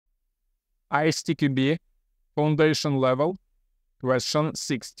ISTQB Foundation Level question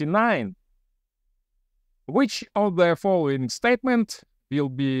 69. Which of the following statement will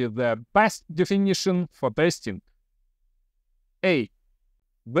be the best definition for testing? A.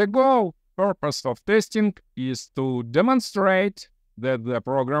 The goal purpose of testing is to demonstrate that the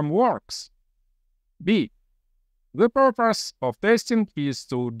program works. B. The purpose of testing is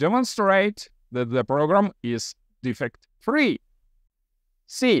to demonstrate that the program is defect-free.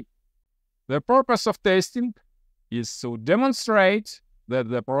 C. The purpose of testing is to demonstrate that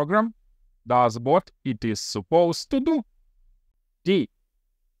the program does what it is supposed to do. D.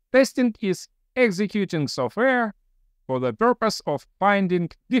 Testing is executing software for the purpose of finding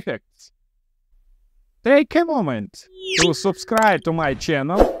defects. Take a moment to subscribe to my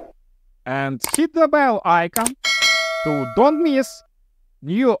channel and hit the bell icon to don't miss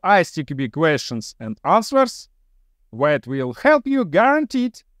new ISTQB questions and answers that will help you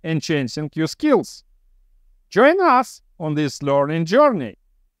guaranteed enhancing your skills. Join us on this learning journey.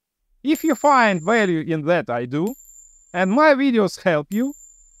 If you find value in that I do, and my videos help you,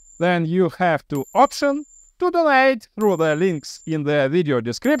 then you have two options to donate through the links in the video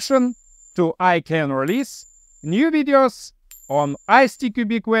description to I can release new videos on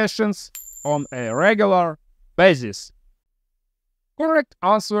ISTQB questions on a regular basis. Correct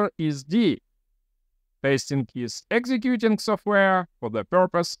answer is D. Testing is executing software for the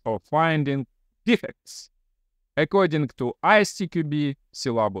purpose of finding defects, according to ISTQB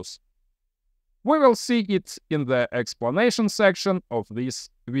Syllabus. We will see it in the explanation section of this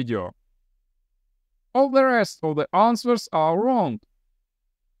video. All the rest of the answers are wrong.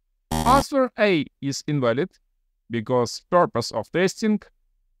 Answer A is invalid because purpose of testing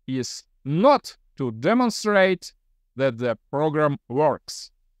is not to demonstrate that the program works.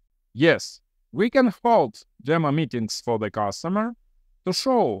 Yes, we can hold demo meetings for the customer to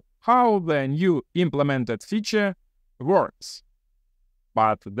show how the new implemented feature works.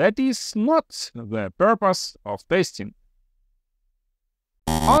 But that is not the purpose of testing.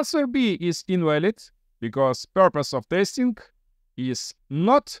 Answer B is invalid because purpose of testing is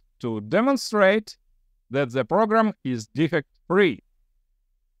not to demonstrate that the program is defect-free.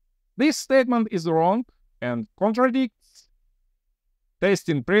 This statement is wrong and contradicts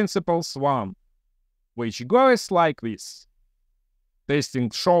Testing Principles 1, which goes like this. Testing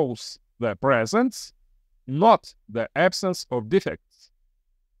shows the presence, not the absence of defects.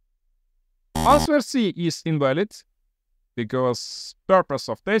 Answer C is invalid because purpose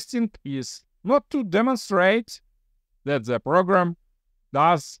of testing is not to demonstrate that the program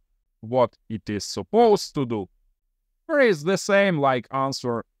does what it is supposed to do. Or is the same like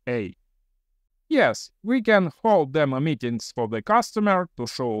answer A. Yes, we can hold demo meetings for the customer to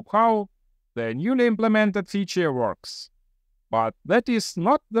show how the newly implemented feature works, but that is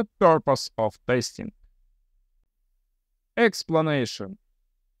not the purpose of testing. Explanation.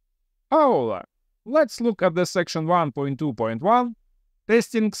 However, let's look at the section 1.2.1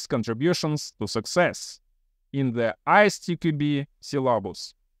 Testing's Contributions to Success in the ISTQB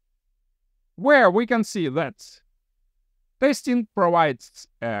Syllabus, where we can see that testing provides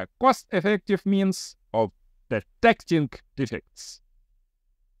a cost-effective means of detecting defects.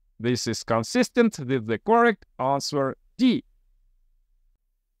 This is consistent with the correct answer D.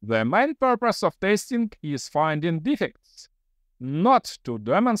 The main purpose of testing is finding defects, not to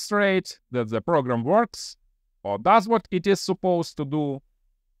demonstrate that the program works or does what it is supposed to do,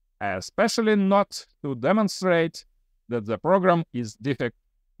 especially not to demonstrate that the program is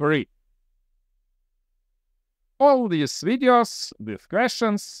defect-free. All these videos with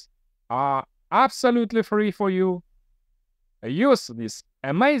questions are absolutely free for you. Use this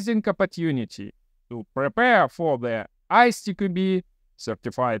amazing opportunity to prepare for the ISTQB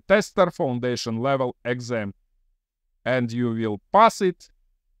Certified Tester Foundation Level exam, and you will pass it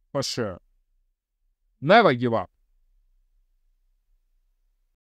for sure. Never give up.